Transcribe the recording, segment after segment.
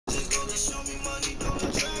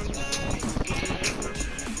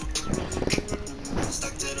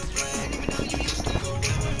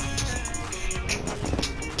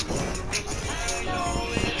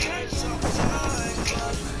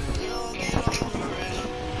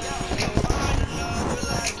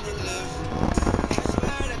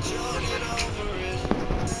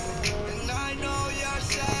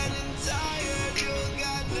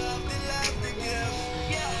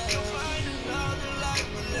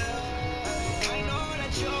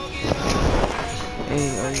Hey,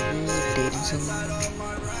 are you dating someone?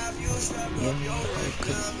 Yeah, I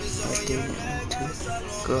could date two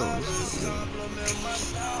girls.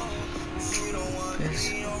 Yes.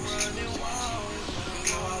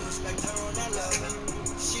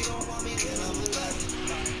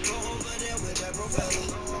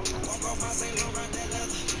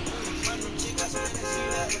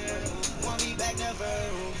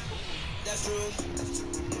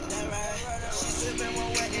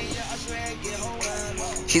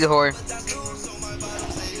 She's a whore.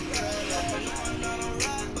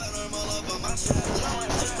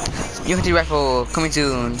 New hunting rifle coming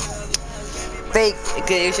soon. Fake.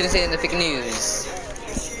 Okay, you shouldn't say in the fake news.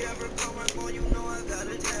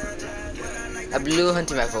 A blue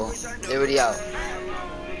hunting rifle. They're already out.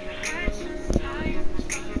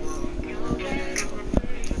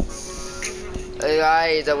 Hey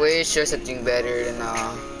guys, I wish there's something better than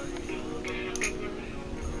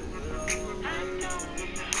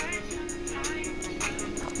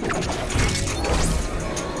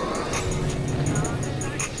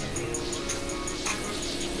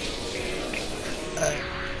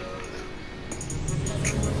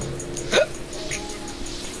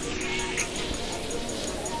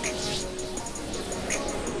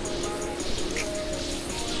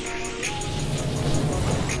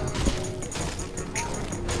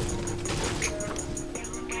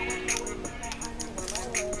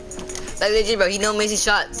like legit, bro. He don't miss his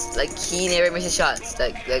shots. Like he never misses shots.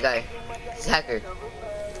 Like that guy, he's a hacker.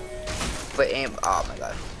 But aim. Oh my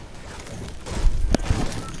god.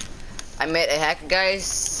 I met a hacker,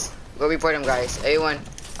 guys. Go report him, guys. Everyone,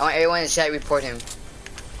 I want everyone in the chat report him.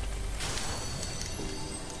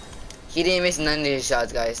 He didn't miss none of his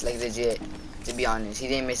shots, guys. Like legit. To be honest, he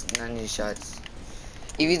didn't miss none of his shots.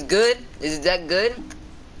 If he's good, is it that good?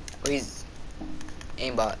 Or he's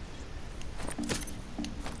aimbot.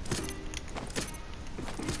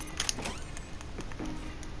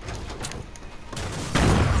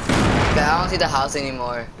 I don't see the house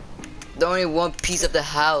anymore. There's only one piece of the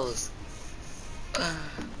house.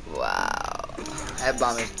 Wow. That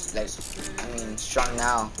bomb is like, I mean, strong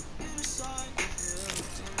now.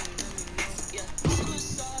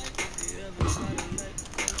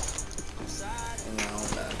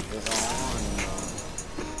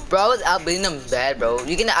 Bro, I was outbuilding them bad, bro. I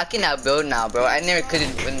can outbuild now, bro. I never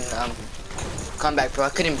couldn't come back, bro. I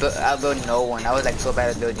couldn't outbuild no one. I was like so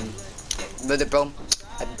bad at building. Build it, bro.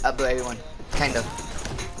 I build everyone, kind of.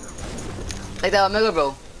 Like that Omega,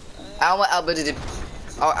 bro. I don't want to outbuild it.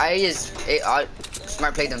 Oh, I just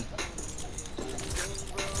smart played them.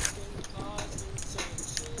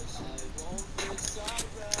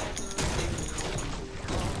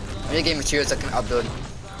 I'm just getting materials so I can outbuild.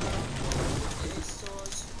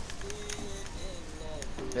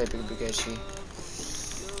 Very big SG.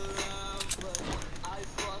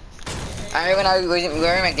 I remember when I was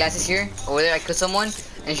wearing my glasses here, over there I killed someone,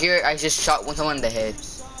 and here I just shot someone in the head.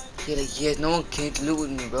 Yeah, like, yeah, no one can loot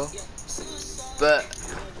with me, bro. But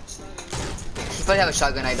he probably have a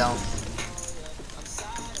shotgun, I don't.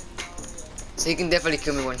 So he can definitely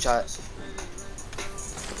kill me one shot.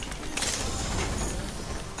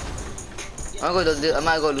 I'm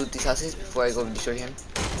gonna go loot these houses before I go destroy him.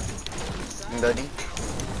 In building.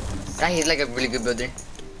 Nah, he's like a really good builder.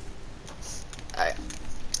 Alright.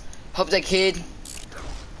 Hope that kid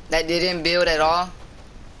that didn't build at all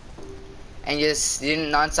and just didn't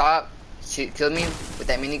non-stop kill me with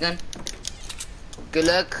that minigun. Good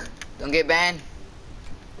luck. Don't get banned.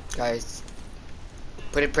 Guys,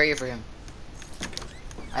 put a prayer for him.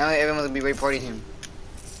 I know everyone will be reporting him.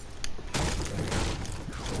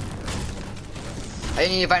 I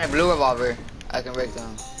need to find a blue revolver. I can break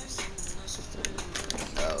them.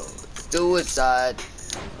 No. Suicide.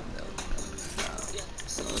 No.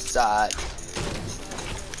 Suicide.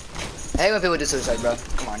 I hate when people do suicide, bro.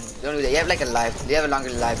 Come on. Don't do that. You have like a life. You have a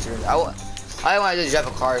longer life to I want to just drive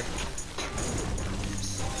a car.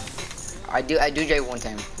 I do drive one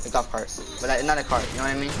time. A golf cart. But like, not a car. You know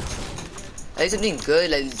what I mean? Like something good.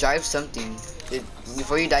 Like drive something.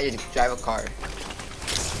 Before you die, just drive a car.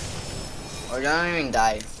 Or don't even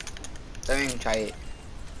die. Don't even try it.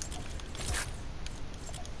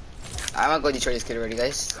 I'm gonna go destroy this kid already,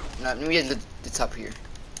 guys. No, let me just look the top here.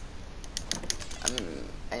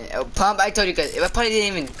 Pump, I told you guys, if I probably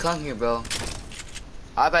didn't even come here, bro,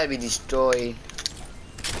 I'd probably be destroyed.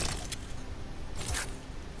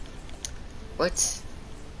 What?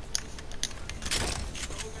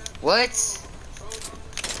 What?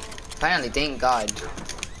 Finally, thank God.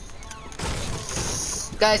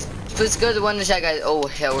 Guys, let's go to one in the shot, guys. Oh,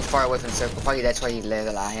 hell, we're far away from the circle. Probably that's why he left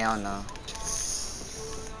a lot. Hell no.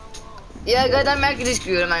 Yeah, guys, I'm actually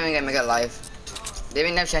screwed. I'm not even gonna make it live. They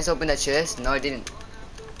didn't have a chance to open that chest. No, I didn't.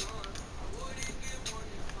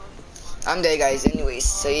 I'm dead, guys. Anyways,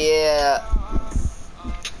 so yeah.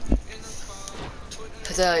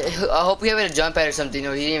 I hope we have a jump pad or something.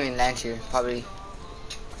 No, he didn't even land here. Probably.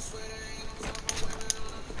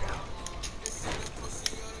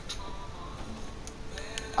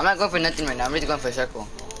 I'm not going for nothing right now. I'm really going for a circle.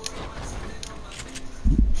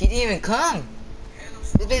 He didn't even come.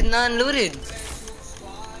 This place is non-looted.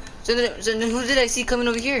 So then who did I see coming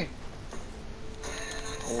over here?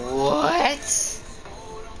 What?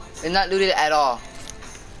 It's not looted at all.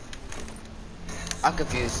 I'm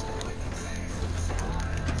confused.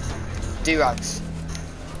 3 rocks.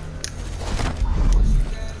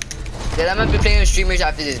 Yeah, I'm gonna be playing with streamers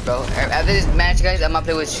after this, bro. After this match, guys, I'm gonna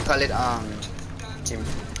play with, call it, team.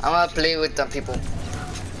 I'm gonna play with people.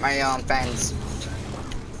 My, fans.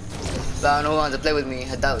 But I don't know who wants to play with me.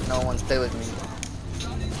 I doubt no one wants to play with me.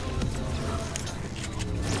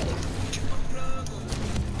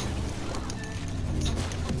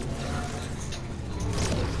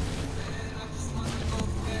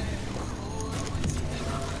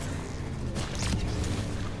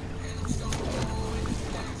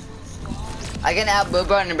 I can add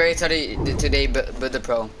Bubba and very sorry today, but the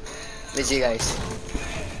pro. Legit, guys.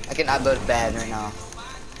 I can upload bad right now.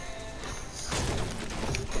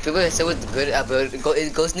 People are so good at upload.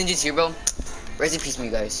 Ghost Ninja's here, bro. Rest in peace, me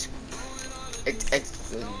guys.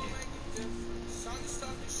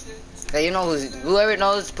 Hey, you know whoever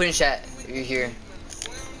knows, put in chat. You're here.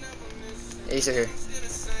 Yeah, you're still here.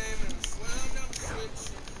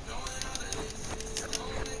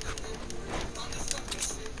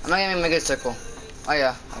 I'm not gonna make a circle. Oh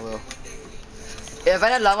yeah, I will. Yeah, I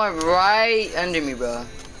find a llama right under me, bro.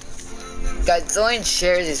 Guys, go and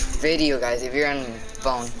share this video, guys. If you're on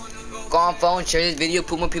phone, go on phone, share this video,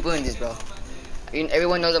 put more people in this, bro. I mean,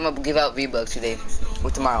 everyone knows I'm gonna give out V-Bucks today or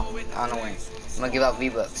tomorrow. I don't know when. I'm gonna give out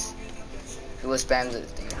V-Bucks. Who will spam the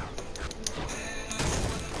thing?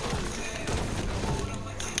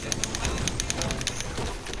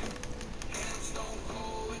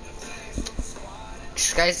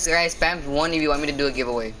 Guys, spam 1 if you want me to do a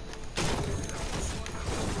giveaway.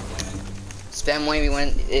 Spam 1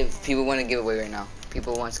 if people want to give away right now.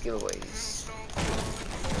 People want giveaways.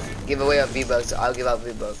 Giveaway of V-Bucks. I'll give out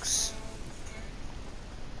V-Bucks.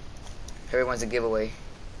 Everyone's a giveaway.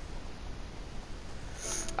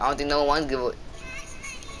 I don't think no one wants giveaway.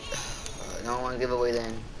 No one wants giveaway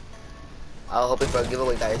then. I'll hope for a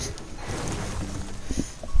giveaway, guys.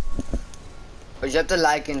 But you have to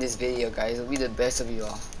like in this video, guys. It'll be the best of you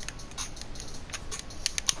all.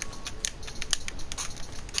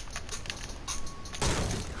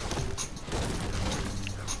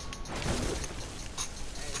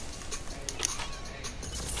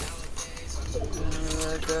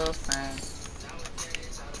 Girlfriend.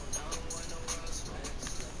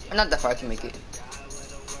 I'm not that far. I can make it.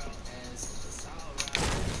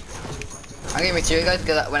 I'm gonna make sure, guys,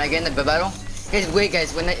 because when I get in the battle. Guys, wait,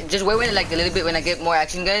 guys. Just wait when like a little bit when I get more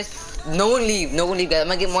action, guys. No one leave, guys. I'm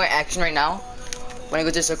gonna get more action right now. When I go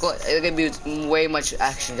to the circle, it's gonna be way much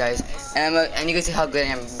action, guys. And you can see how good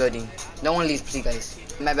I am building. No one leaves, please, guys.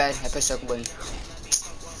 My bad. I pressed circle button.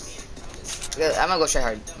 I'm gonna go try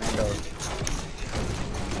hard, man, bro.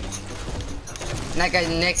 Now, guys,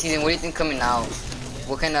 next season, what do you think coming out?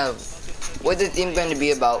 What's the theme going to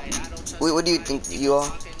be about? What do you think, you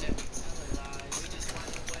all?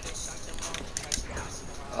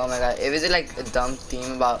 Oh my god, if it's like a dumb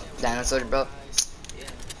theme about dinosaurs, bro.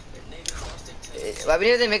 I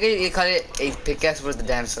believe they make it, they call it a pickaxe for the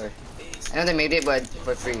dinosaur. I know they made it, but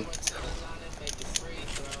for free.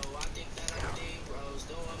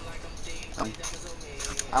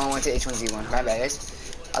 I'm going to H1Z1. My bad, guys.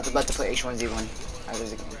 I was about to play H1Z1.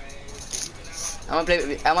 I'm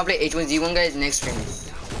gonna play H1Z1, guys, next stream.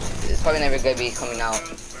 It's probably never gonna be coming out.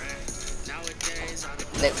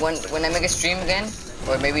 Like when I make a stream again,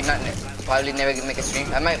 or maybe not, probably never make a stream.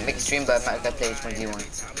 I might make a stream, but I'm not gonna play H1Z1.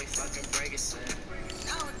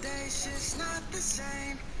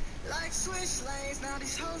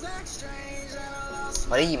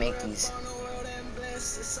 Why do you make these?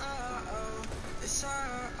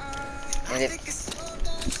 And it.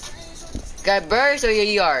 Got burst or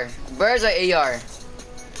AR? Burst or AR?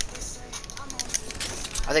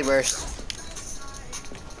 I think burst.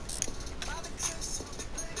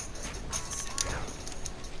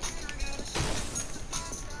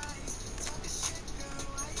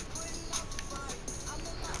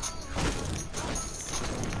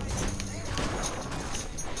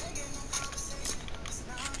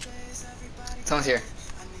 Someone's here.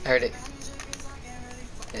 I heard it.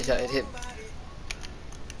 It hit.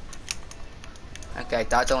 Okay, I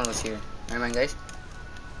thought someone was here. Never mind, guys.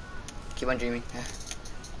 Keep on dreaming.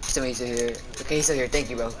 He's still here. Okay, he's still here. Thank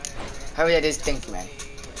you, bro. However that is, thank you, man.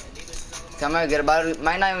 I'm gonna get about it.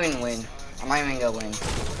 Might not even win. I might even gonna win.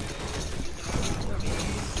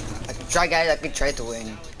 I can try, guys. I can try to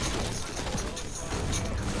win.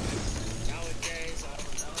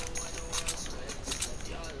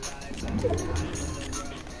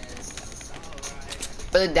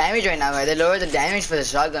 But the damage right now, guys, they lowered the damage for the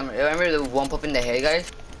shotgun. Remember the one pop in the head,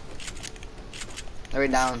 guys? Lower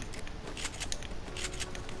it down.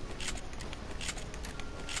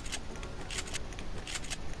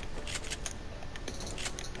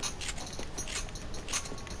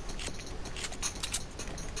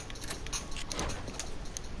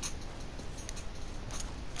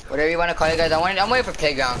 Whatever you want to call it, guys. I'm waiting for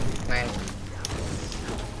playground, man.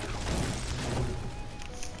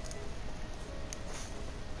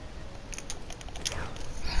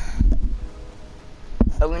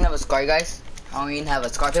 I don't even have a scar, guys. I don't even have a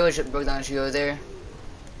scar. People broke down the tree over there.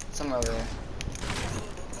 Somewhere over there.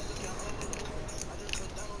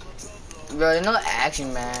 Bro, there's no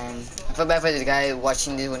action, man. I feel bad for this guy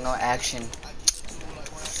watching this with no action.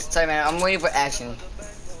 Sorry, man. I'm waiting for action.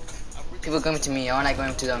 People coming to me. I don't like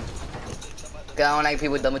going to them. Cause I don't like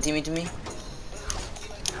people double teaming to me.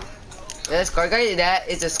 That scar, guys. That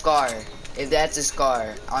is a scar. If that's a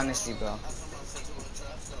scar, honestly, bro.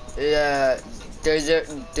 There's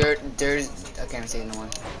I can't say no one.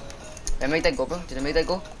 Did I make that go, bro? Did I make that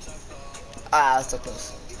go? Ah, that's so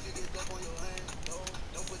close.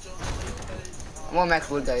 More max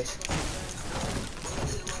wood, guys.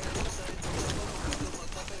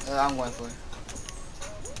 I'm going for it.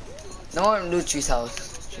 No more loot tree's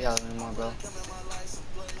house. Tree house anymore, bro.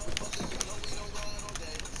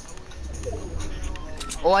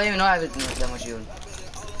 Oh, I didn't even know I had that much shield.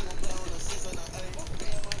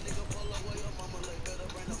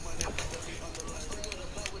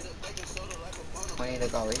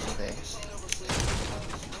 Like always, okay.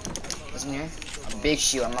 What's in here? A big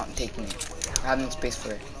shield, I'm not taking it. I have no space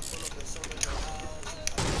for it.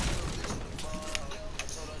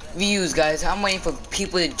 Views, guys. I'm waiting for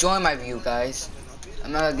people to join my view, guys.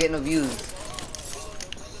 I'm not gonna get no views.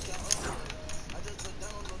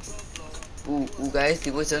 Ooh, guys,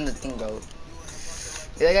 people still in the thing, bro. Is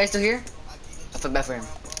that guy still here? I feel bad for him.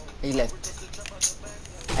 He left.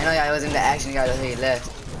 I know I was in the action, guys. He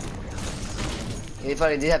left. He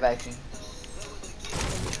probably did have action.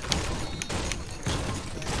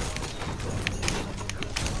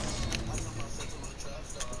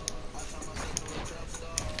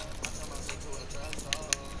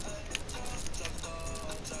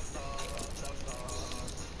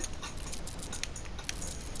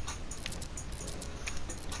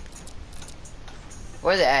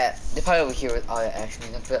 Where's it at? They're probably over here with all the action.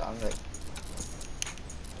 I'm like.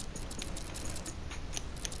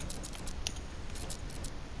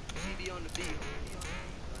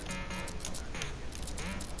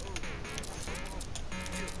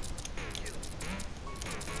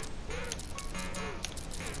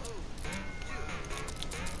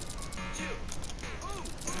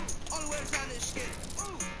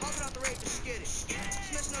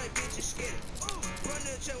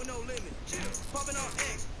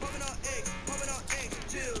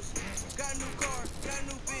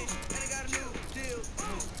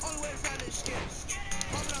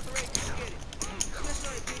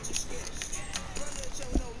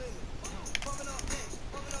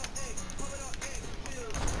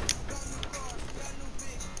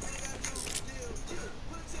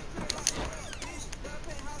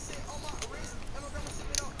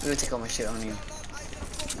 I'm gonna take all my shit on you.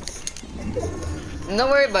 Don't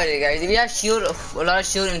worry about it, guys. If you have shield, a lot of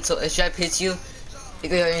shield, and so if trap hits you, you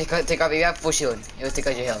can take off. If you have full shield, it will take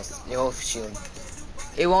out your health, your whole shield.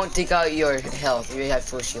 It won't take out your health if you have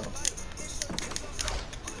full shield.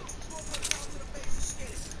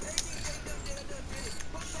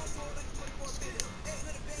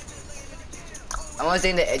 I want to stay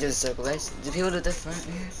in the edge of the circle, guys. Do people do the front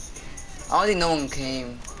here? I don't think no one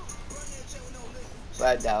came. But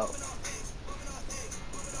I doubt.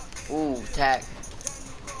 Ooh, tag.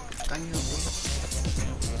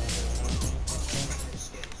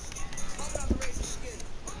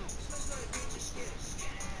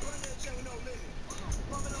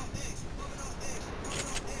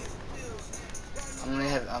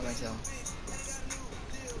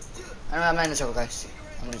 I'm not in the circle, guys.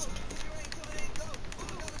 I'm losing.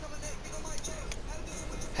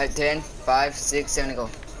 Head 10, 5, 6, 7, go.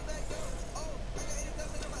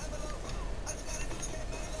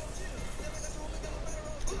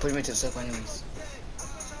 Push me to the circle anyways.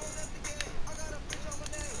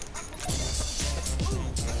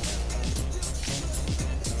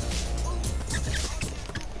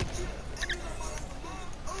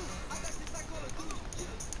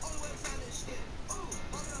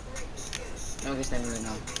 No, he's not right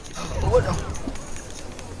now. Oh, no.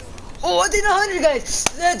 Oh, I did 100, guys.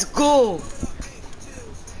 Let's go.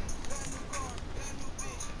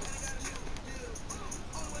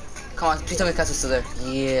 Come on, please tell me Castle's still there.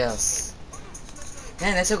 Yes.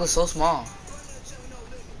 Man, that circle's so small.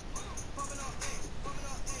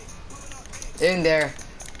 They're in there.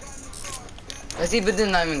 Let's see, but they're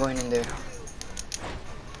not even going in there.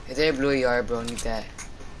 If they're blue yard, bro, I need that.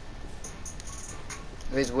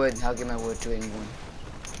 If it's wood, I'll give my wood to anyone.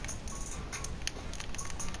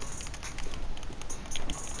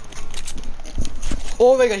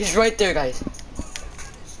 Oh my god, he's right there, guys.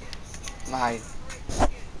 My.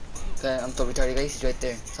 Okay, I'm so retarded, guys. He's right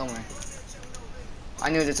there, somewhere. I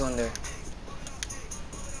knew there's one there.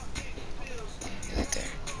 He's right there.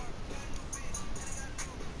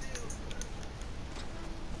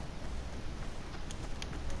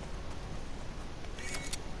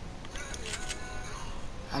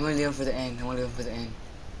 I'm gonna leave him for the end. I'm gonna leave him for the end.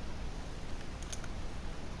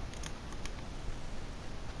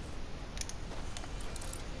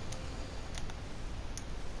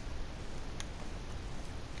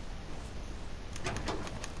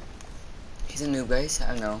 He's a noob, guys. I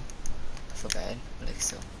don't know. I feel bad, but like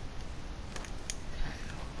still.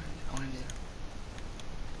 I want him to.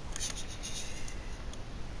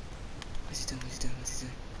 What's he doing? What's he doing? What's he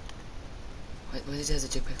doing? Why does he have the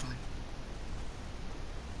jetpack on?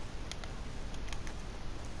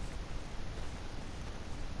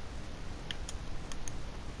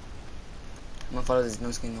 I'm gonna follow this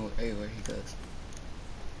no skin everywhere he goes.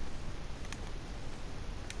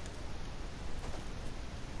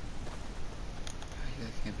 You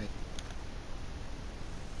got camp it.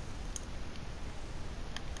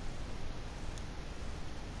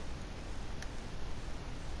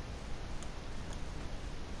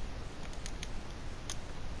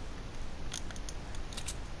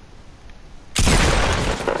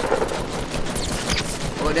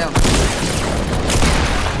 Go down.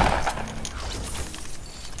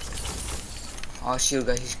 Oh shoot,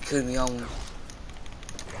 guys, he's killed me almost.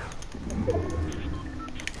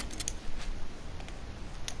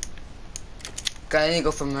 Guys, I need to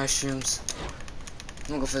go for mushrooms. I'm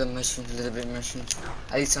gonna go for the mushrooms, a little bit of mushrooms.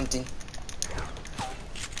 I need something.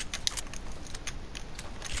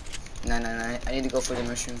 Nah, I need to go for the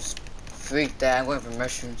mushrooms. Freak that, I'm going for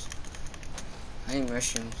mushrooms. I need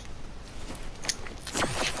mushrooms.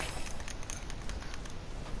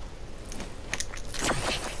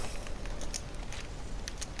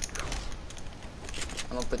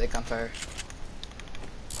 I'm gonna put the campfire.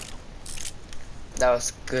 That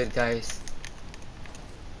was good, guys.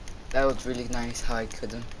 That was really nice how I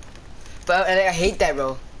killed him. But I hate that,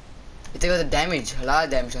 bro. It took the damage, a lot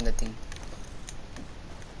of damage on that thing.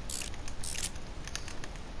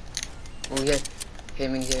 Oh yeah,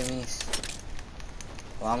 hit minis.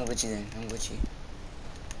 Well, I'm Gucci then. I'm Gucci.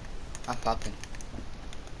 I'm popping.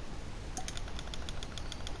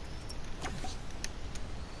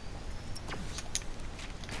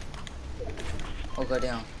 Oh, go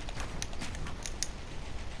down.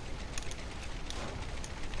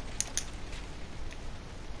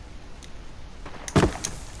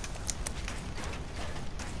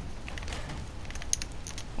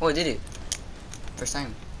 Oh, I did it. First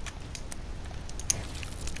time.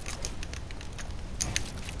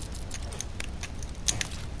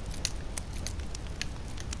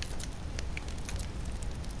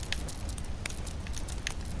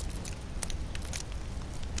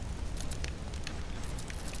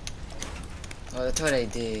 Oh, that's what I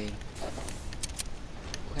did.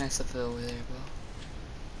 What kind of stuff is over there, bro?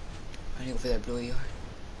 I need to go for that blue yard.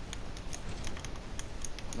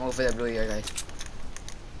 I'm gonna go for that blue yard, guys.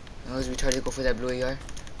 I was retarded to go for that blue yard,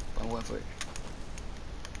 but I'm going for it.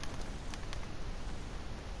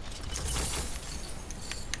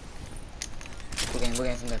 We're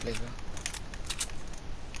getting from that place, bro.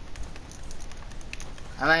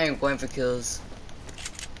 I'm not even going for kills.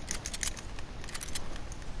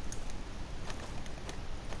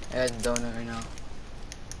 I got the donut right now.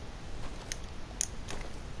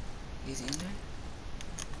 Is he in there?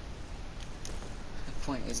 The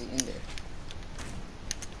point, is he in there?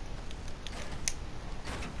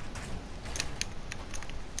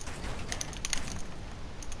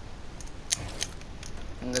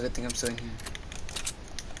 Look, I think I'm still in here.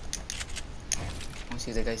 I want to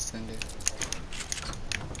see if the guy's still in there.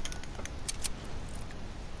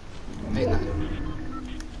 Wait, not.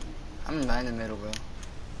 I'm right in the middle, bro.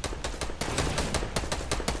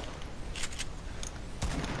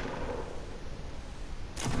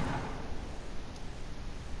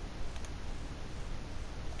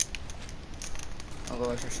 I'll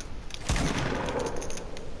go upstairs.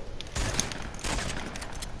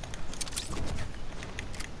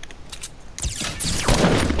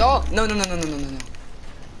 No! No, no, no, no, no, no, no.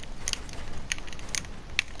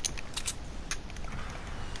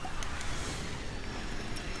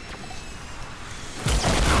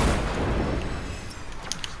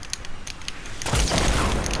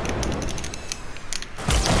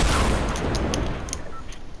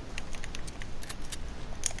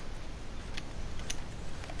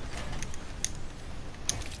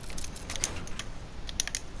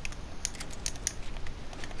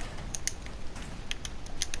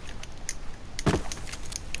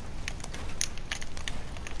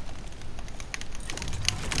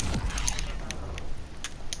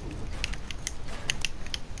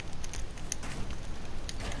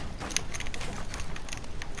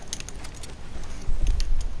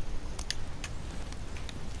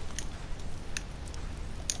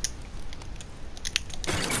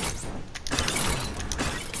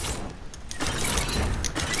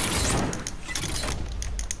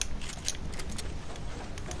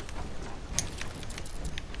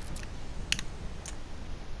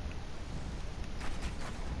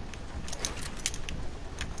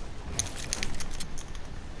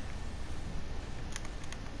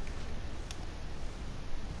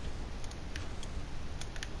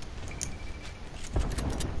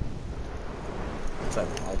 Fuck,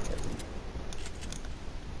 I can't.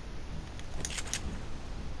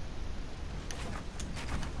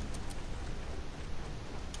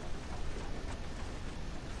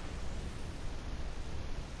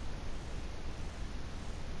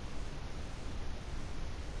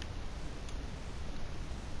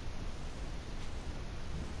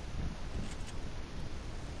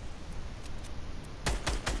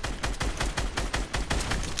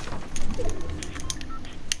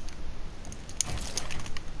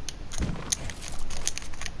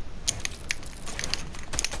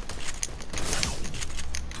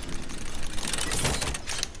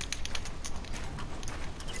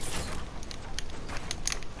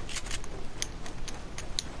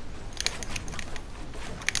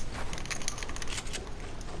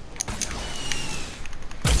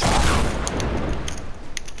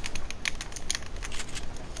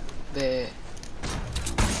 Bet.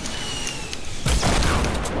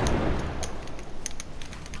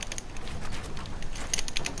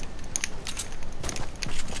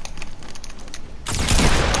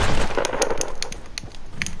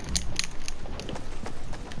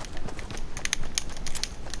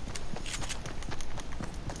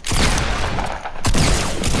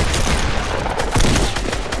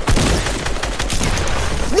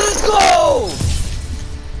 Let's go!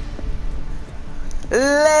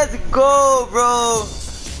 Let's go, bro.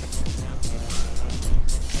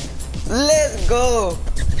 Let's go.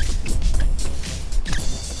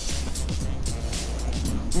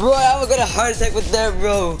 Bro, I got a heart attack with that,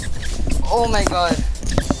 bro. Oh my god.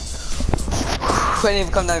 I need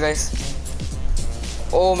to come down, guys.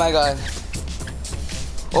 Oh my god.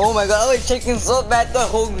 Oh my god, I was checking so bad the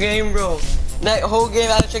whole game, bro. That whole game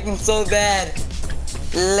I was checking so bad.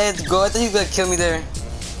 Let's go. I thought he was gonna kill me there.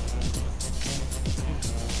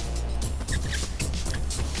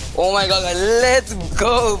 Oh my god, let's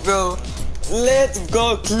go, bro. Let's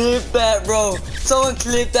go. Clip that, bro. Someone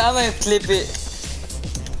clip that. I'm gonna clip it.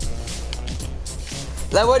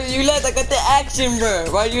 Like, what did you left? I got the action,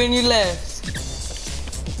 bro. Why you and you left?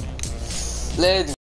 Let's